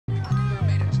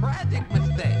tragic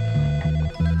mistake.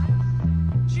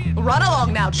 Run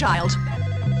along now, child.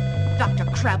 Dr.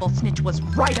 Crabblesnitch was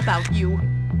right about you.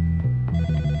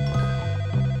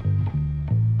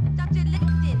 Dr.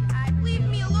 Lipton, leave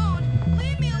me alone.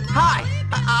 Leave me alone. Hi,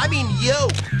 I mean you.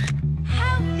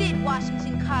 How did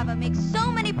Washington Carver make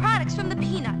so many products from the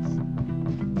peanuts?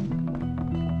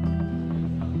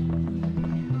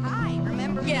 Hi,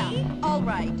 remember me? All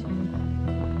right.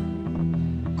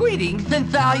 Greetings and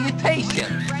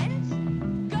salutations. Friends?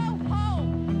 Go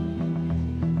home.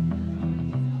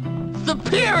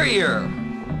 Superior.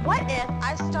 What if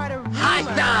I start a rumor High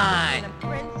about sign.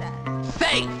 being a princess?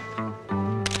 Faith.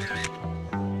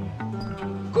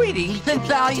 Greetings and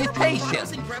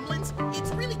salutations. And gremlins,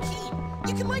 it's really key.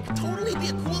 You can like totally be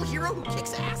a cool hero who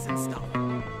kicks ass and stuff.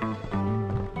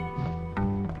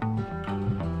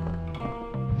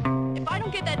 If I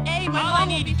don't get that A, my All I mom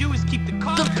need to do is keep the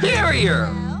car. Superior.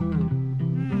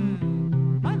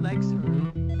 My legs hurt.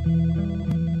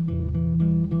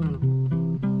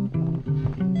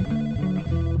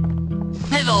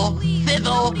 Fiddle,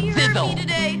 fiddle, fiddle.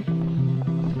 today.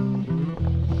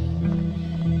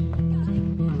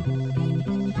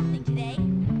 Something today.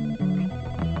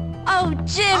 Oh,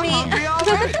 Jimmy! I'm hungry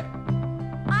already.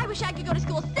 I wish I could go to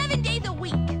school 7 days a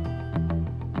week.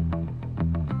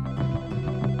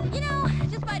 You know,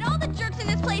 despite all the jerks in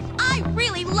this place, I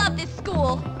really love this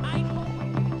school.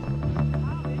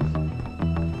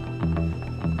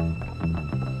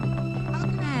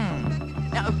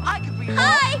 Now, if I could read all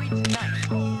Hi. three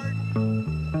tonight.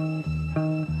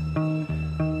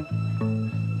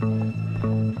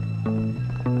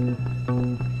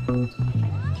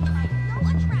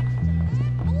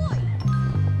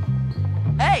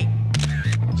 Hey!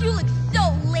 You look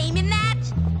so lame in that.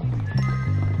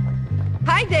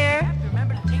 Hi I there. have to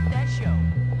remember to tape that show.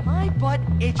 My butt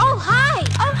itches. Oh, hi.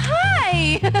 Oh,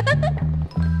 hi.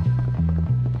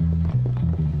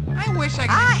 I wish I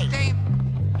Hi. could stay.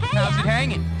 Hey, How's it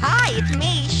hanging? hi, it's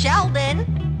me, Sheldon.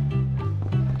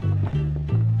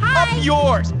 Up Hi.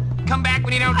 yours! Come back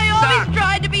when you don't I suck! always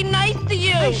tried to be nice to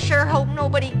you. I sure hope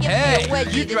nobody gives me a Hey,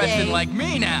 wedgie you're dressing today. like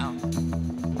me now.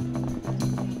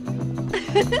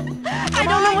 I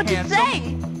don't know what to handsome.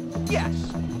 say.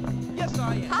 Yes. Yes,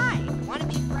 I am. Hi, wanna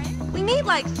be friends? We need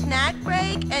like snack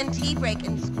break and tea break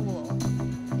in school.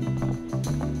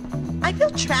 I feel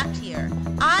trapped here.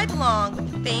 I belong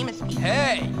with the famous people.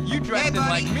 Hey, you dressing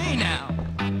buddy. like me now.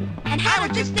 And I how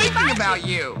was did just this thinking find about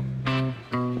you.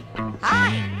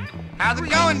 Hi. How's it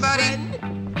going, buddy?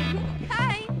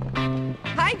 Hi.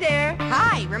 Hi there.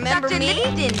 Hi, remember Dr. me?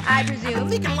 Lipton, I I've been presume.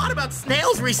 thinking a lot about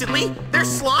snails recently. They're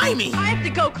slimy. I have to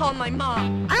go call my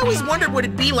mom. I always wondered what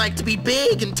it'd be like to be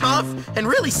big and tough and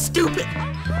really stupid.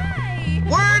 Hi.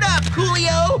 Word up,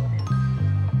 Coolio.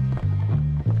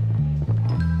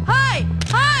 Hi.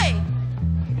 Hi.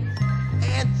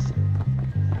 Ants.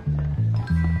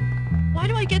 Why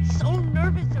do I get so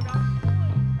nervous around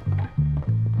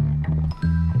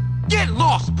Get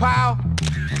lost, pal.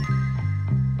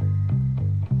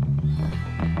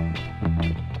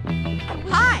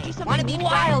 Hi, do wanna something be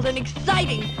wild and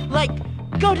exciting, like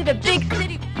go to the big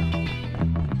city.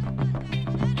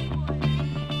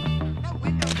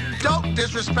 Don't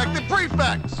disrespect the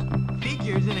prefects!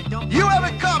 Figures and it don't. You have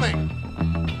it coming!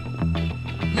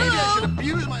 Maybe I should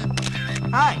abuse my...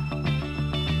 Hi.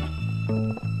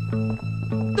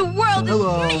 The world is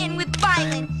Hello. smitten with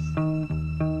violence.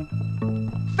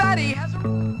 Fatty has a...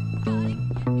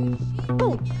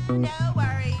 Oh, no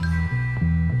worries.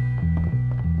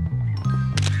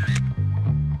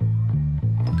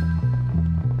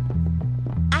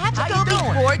 I have to How go you be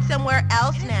doing? bored somewhere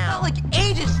else now. Felt like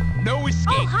ages. No escape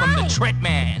Oh, from the hi. trick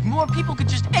man. More people could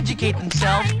just educate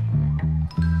themselves. Hi.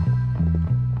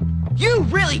 You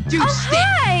really do Oh, stink.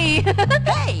 hi.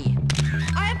 Hey.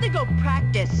 I have to go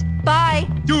practice. Bye.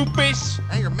 Doofus.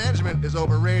 Anger management is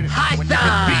overrated High when you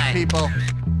can sign. beat people.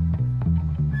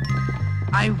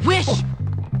 I wish.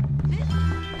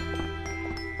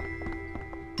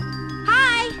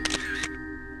 Hi.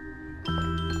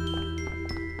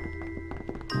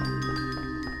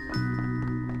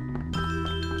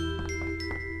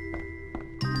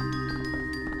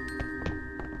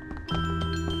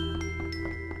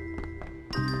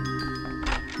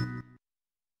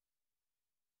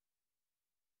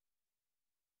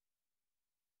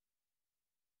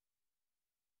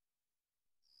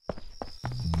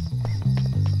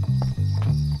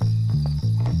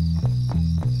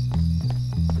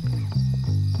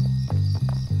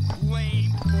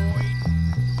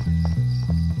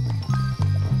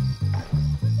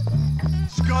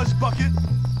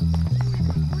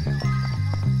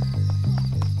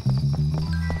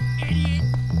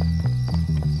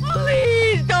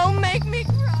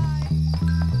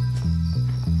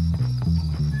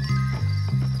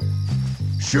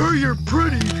 Sure, you're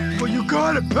pretty, but you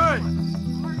gotta pay.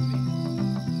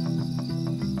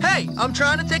 Hey, I'm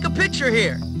trying to take a picture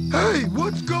here. Hey,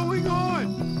 what's going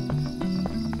on?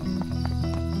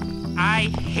 I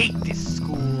hate this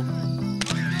school.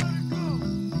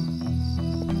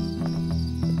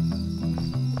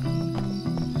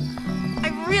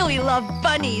 I really love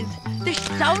bunnies. They're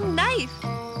so nice.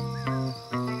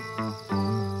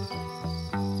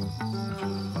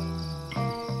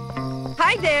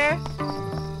 Hi there.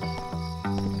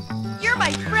 You're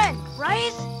my friend,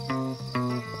 right?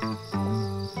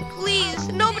 Please,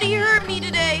 nobody hurt me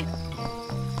today.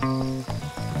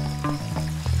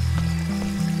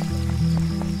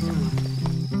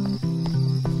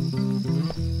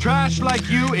 Trash like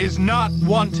you is not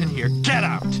wanted here. Get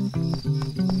out!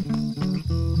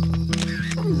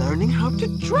 I'm learning how to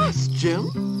dress, Jim.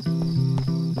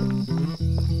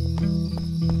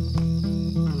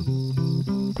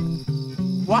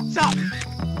 What's up?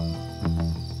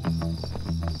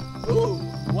 Ooh,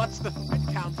 what's the foot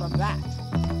count on that?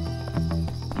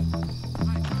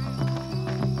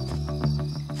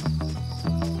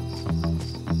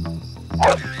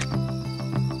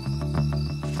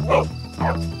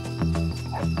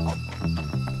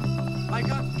 I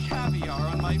got caviar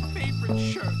on my favorite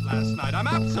shirt last night. I'm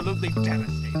absolutely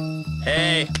devastated.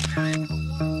 Hey.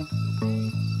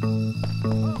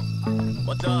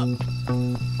 What's up?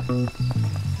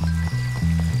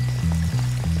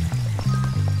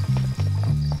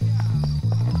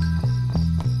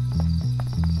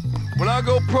 When I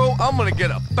go pro, I'm gonna get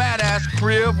a fat-ass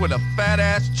crib with a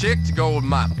fat-ass chick to go with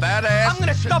my fat-ass... I'm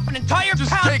gonna stuff an entire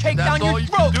Just pound take it, cake that's down all your you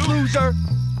throat, can do. loser!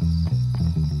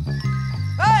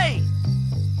 Hey!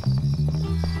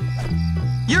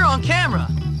 You're on camera!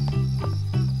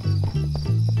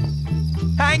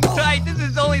 Hang tight, this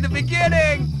is only the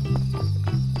beginning!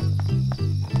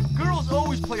 Girls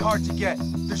always play hard to get.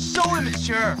 They're so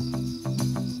immature.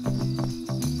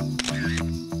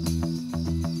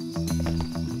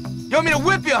 You want me to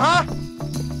whip you, huh?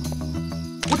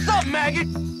 What's up, maggot?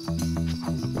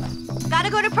 Gotta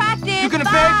go to practice. You gonna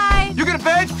Bye. beg? You gonna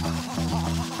beg?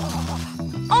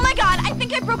 Oh my god, I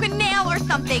think I broke a nail or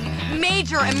something.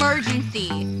 Major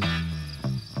emergency.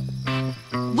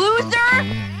 Loser?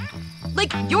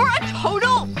 Like, you're a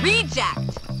total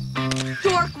reject.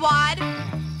 Dorkwad.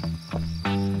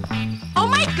 Oh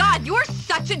my god, you're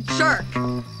such a jerk.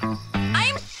 I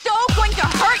am so going to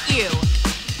hurt you.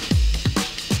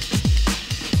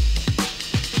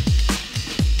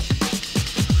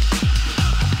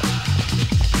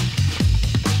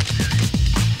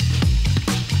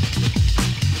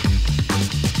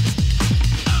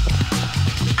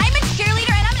 I'm a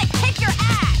cheerleader and I'm gonna kick your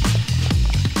ass.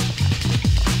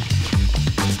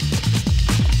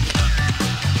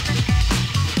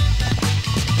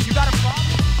 You got a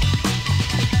problem?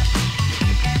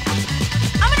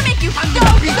 I'm gonna make you so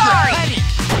sorry.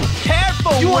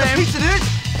 Careful, you want a piece of this?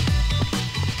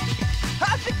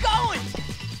 How's it going?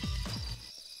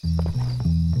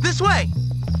 This way.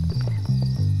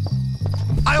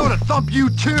 I ought to thump you,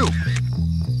 too!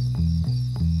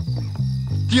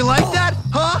 Do you like that?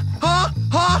 Huh? Huh?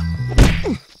 Huh?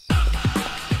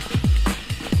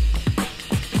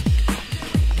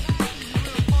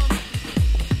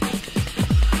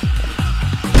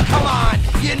 Come on,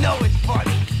 you know it's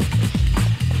funny.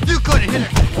 You couldn't hit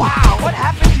it! Wow, what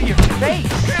happened to your face?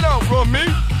 Can't outrun me!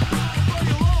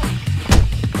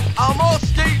 I'm all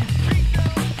skating!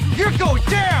 You're going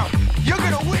down. You're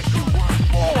gonna wish you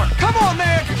weren't born. Come on,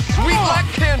 man. Sweet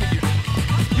like candy!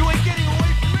 You ain't getting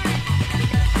away from me.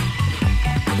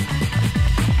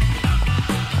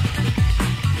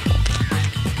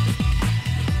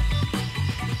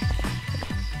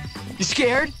 You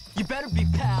scared? You better be,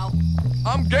 pal.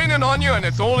 I'm gaining on you and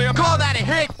it's only a... Call that a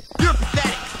hit? You're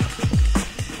pathetic.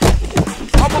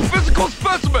 I'm a physical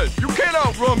specimen! You can't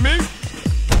outrun me!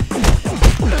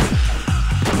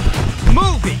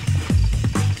 Move it.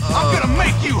 I'm gonna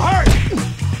make you hurt.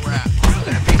 Crap. You're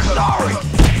gonna be sorry.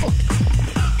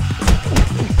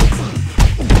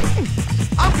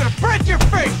 I'm gonna break your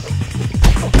face.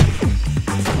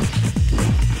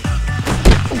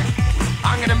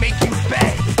 I'm gonna make you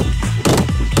beg.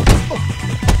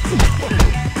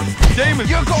 Damon's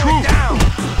You're the going truth. down.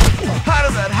 How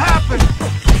did that happen?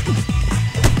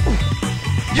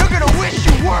 You're gonna wish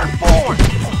you weren't born.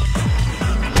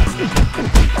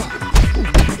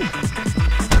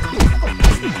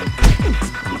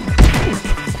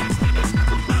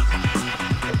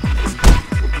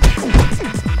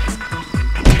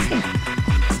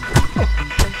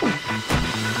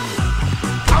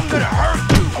 I'm gonna hurt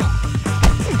you.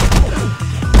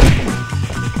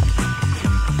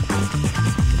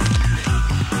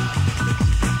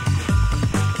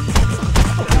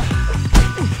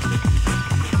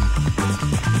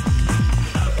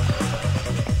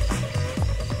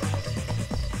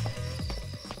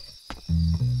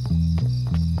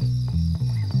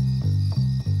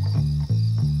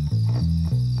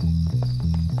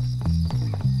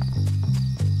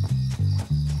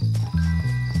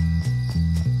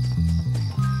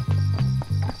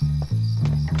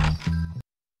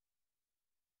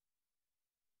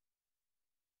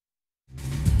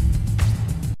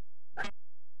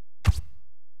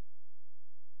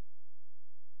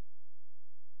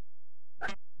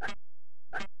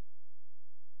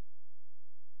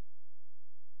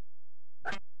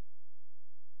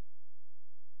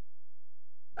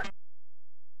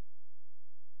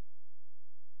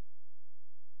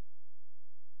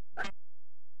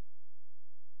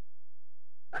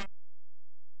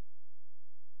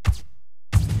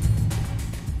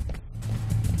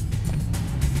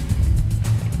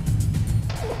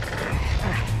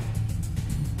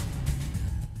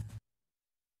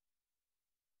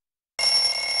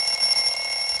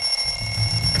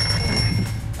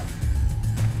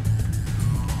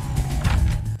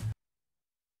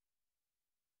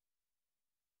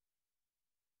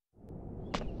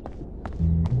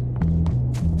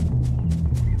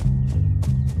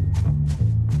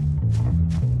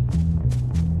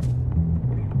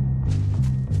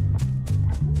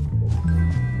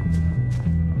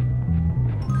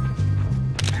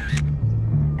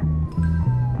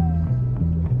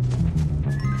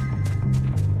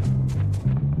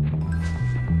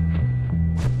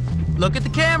 Look at the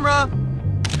camera.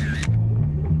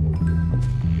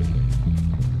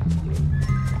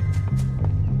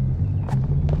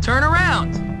 Turn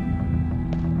around.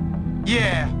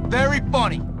 Yeah, very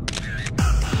funny.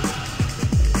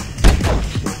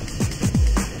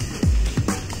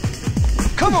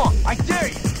 Come on, I dare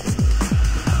you.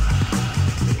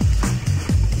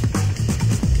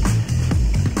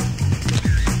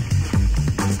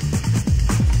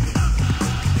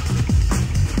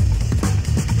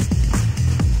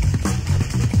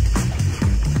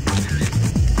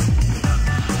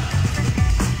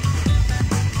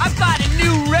 I've got a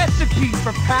new recipe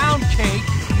for pound cake.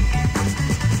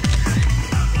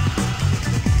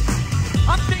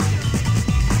 I'm thinking.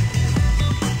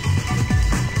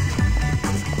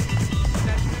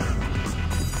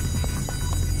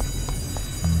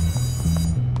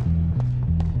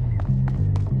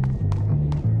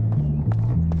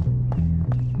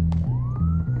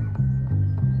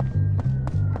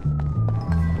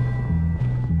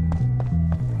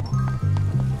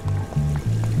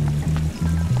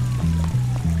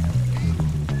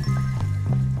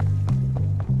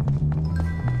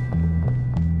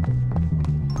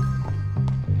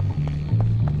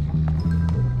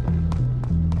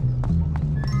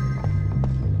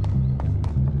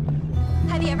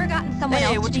 Have you ever gotten someone Hey,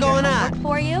 else to what's do your going homework on?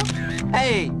 for you?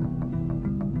 Hey,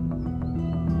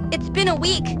 It's been a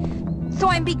week, so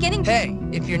I'm beginning to... hey,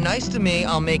 if you're nice to me,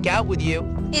 I'll make out with you.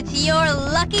 It's your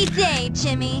lucky day,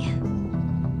 Jimmy.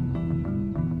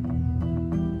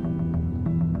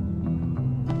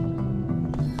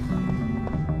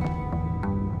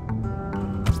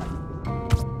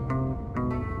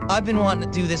 I've been wanting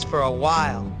to do this for a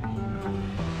while.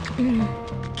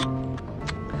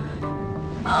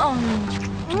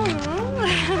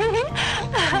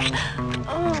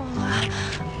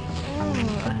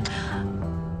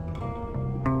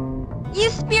 You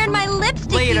smeared my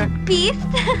lipstick, Later. you beast!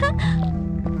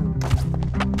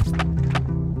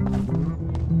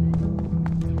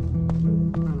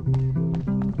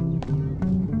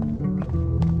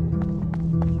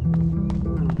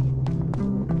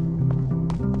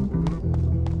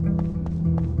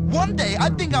 One day, I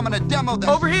think I'm gonna demo this.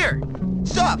 Over here.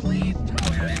 Stop! Please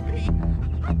don't hurt me.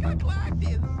 I've got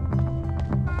glasses.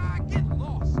 Get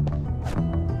lost.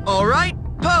 All right,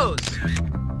 pose.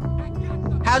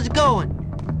 How's it going?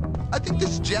 I think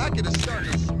this jacket is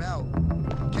starting to smell.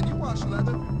 Can you wash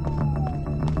leather?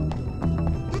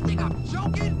 You think I'm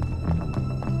joking?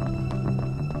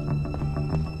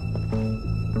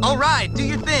 All right, do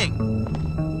your thing.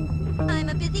 I'm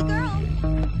a busy girl.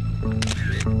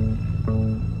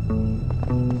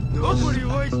 Nobody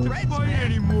likes to fight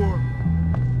anymore.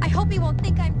 I hope he won't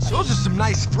think I'm cheap. Those are some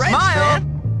nice threads, Smile. man.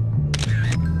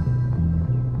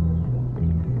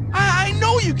 I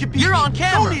know you can be. You're on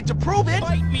camera. Don't need to prove it.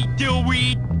 Fight me,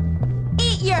 dillweed.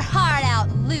 Eat your heart out,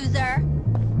 loser.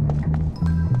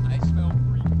 I smell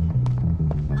free.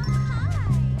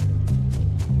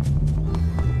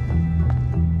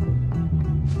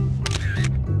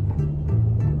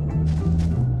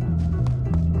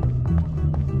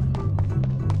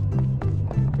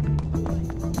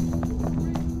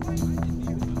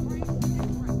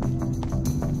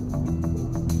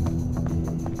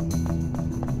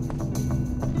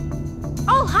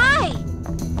 Oh, hi!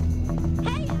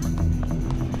 Hey!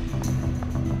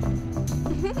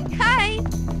 Hi!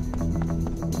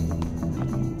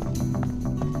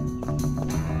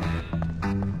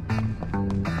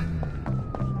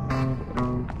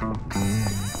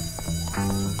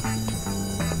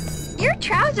 Your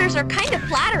trousers are kind of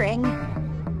flattering.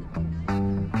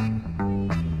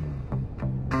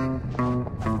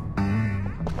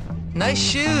 Nice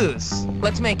shoes.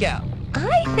 Let's make out.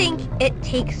 I think it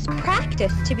takes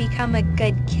practice to become a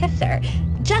good kisser,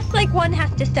 just like one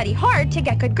has to study hard to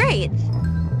get good grades.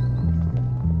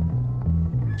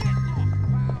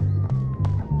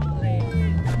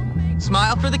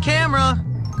 Smile for the camera.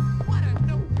 What a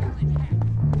no-talent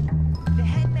hack. The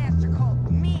headmaster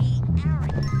called me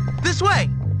Aaron. This way.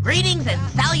 Greetings and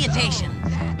salutations.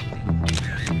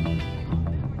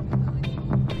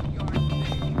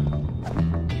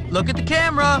 Look at the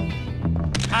camera.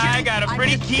 I got a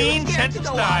pretty keen sense of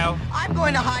style. I'm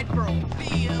going to hide for a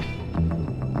while.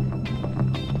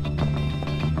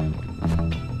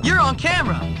 You're on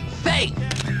camera. Faith.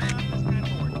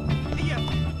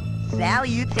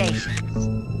 Salutations.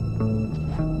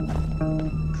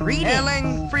 Greetings.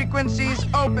 Hailing frequencies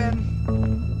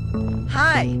open.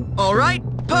 Hi. All right,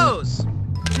 pose.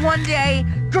 One day,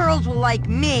 girls will like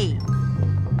me.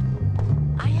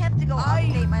 I have to go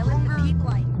update my list of people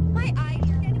I... My eyes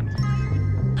are getting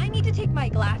tired. I need to take my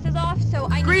glasses off, so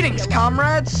I need Greetings, to be alone.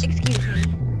 comrades. Excuse me.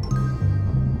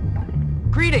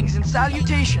 Greetings and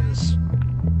salutations.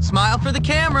 Smile for the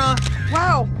camera.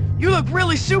 Wow, you look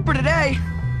really super today.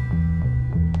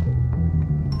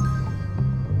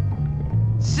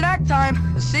 Snack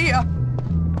time. See ya.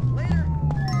 Later.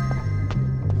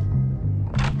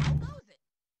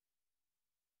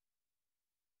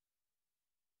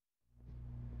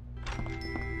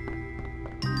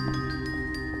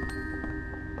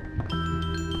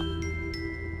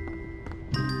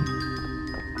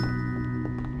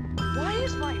 Why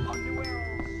is my underwear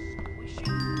all squishy?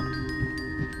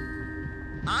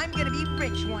 I'm gonna be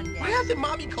rich one day. Why hasn't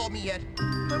Mommy called me yet? I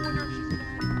wonder if she's mad.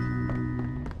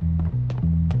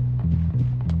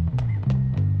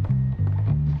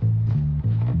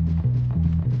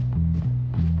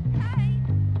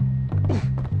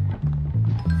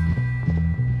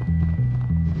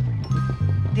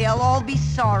 They'll all be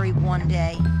sorry one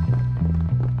day.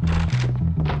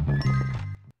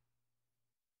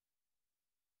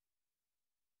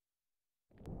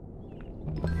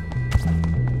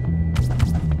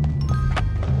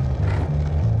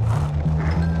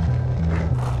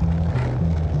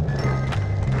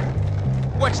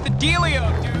 What's the dealio,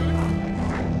 dude?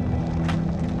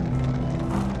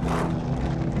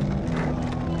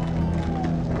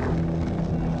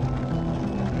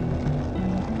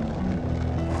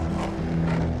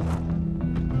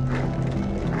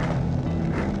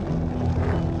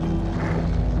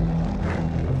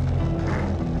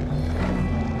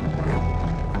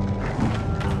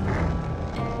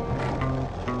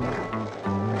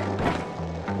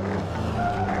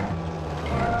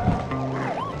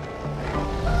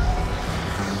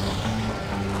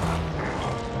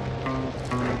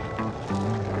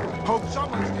 Hope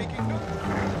someone's taking notes.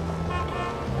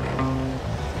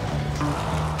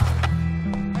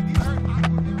 Have you heard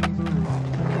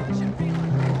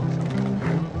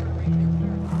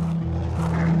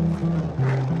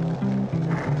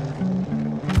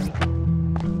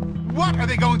What are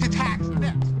they going to tax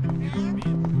next?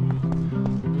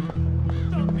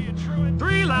 Don't be a truant.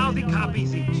 3 lousy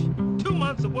copies each. 2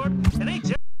 months of work, and ain't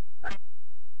just...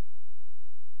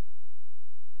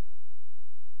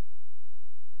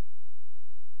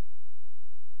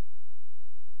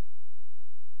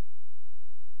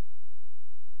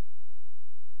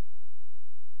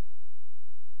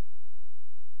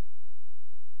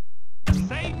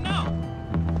 Say no.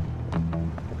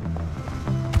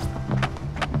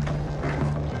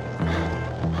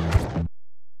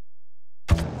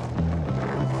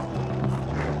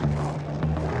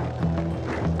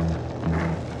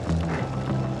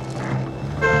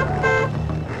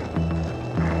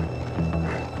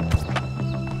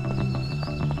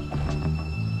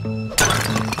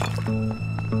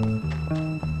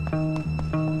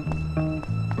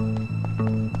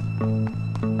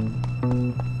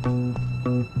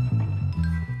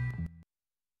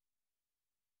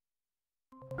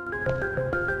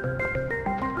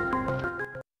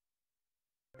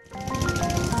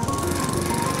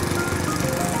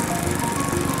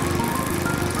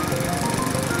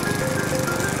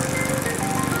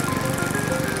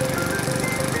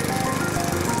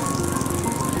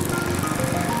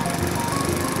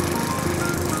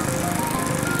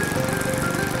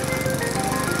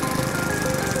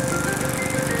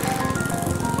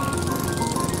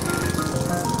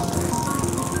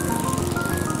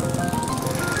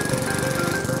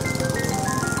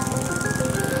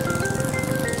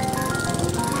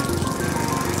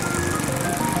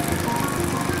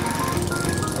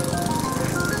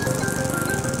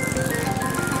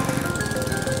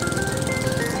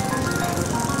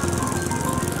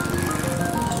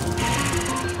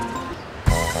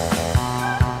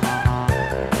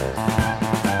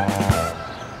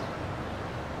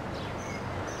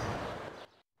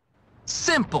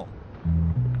 Simple.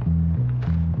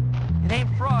 It ain't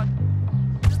fraud.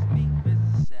 Just being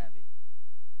business savvy.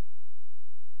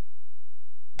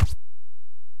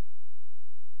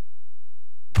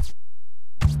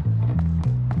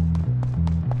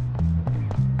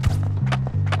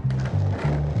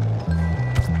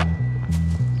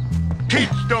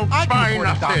 Kids don't I can buy afford a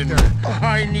nothing. doctor.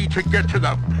 I need to get to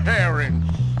the parents.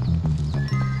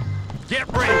 Get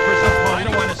ready for some fun. I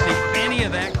don't want to see any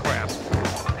of that crap.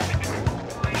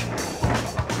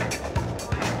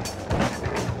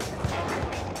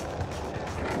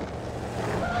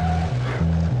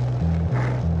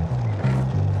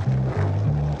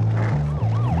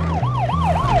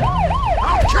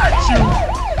 I'll catch you!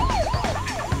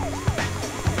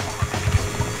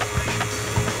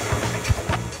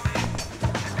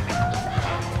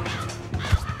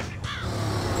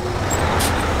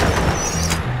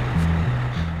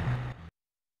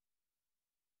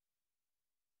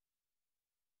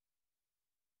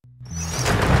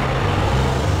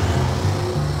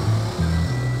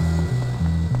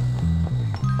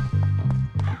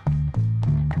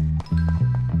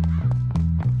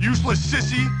 Useless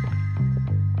sissy.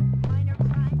 Minor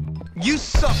crime. You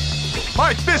suck.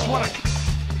 My fist wanna...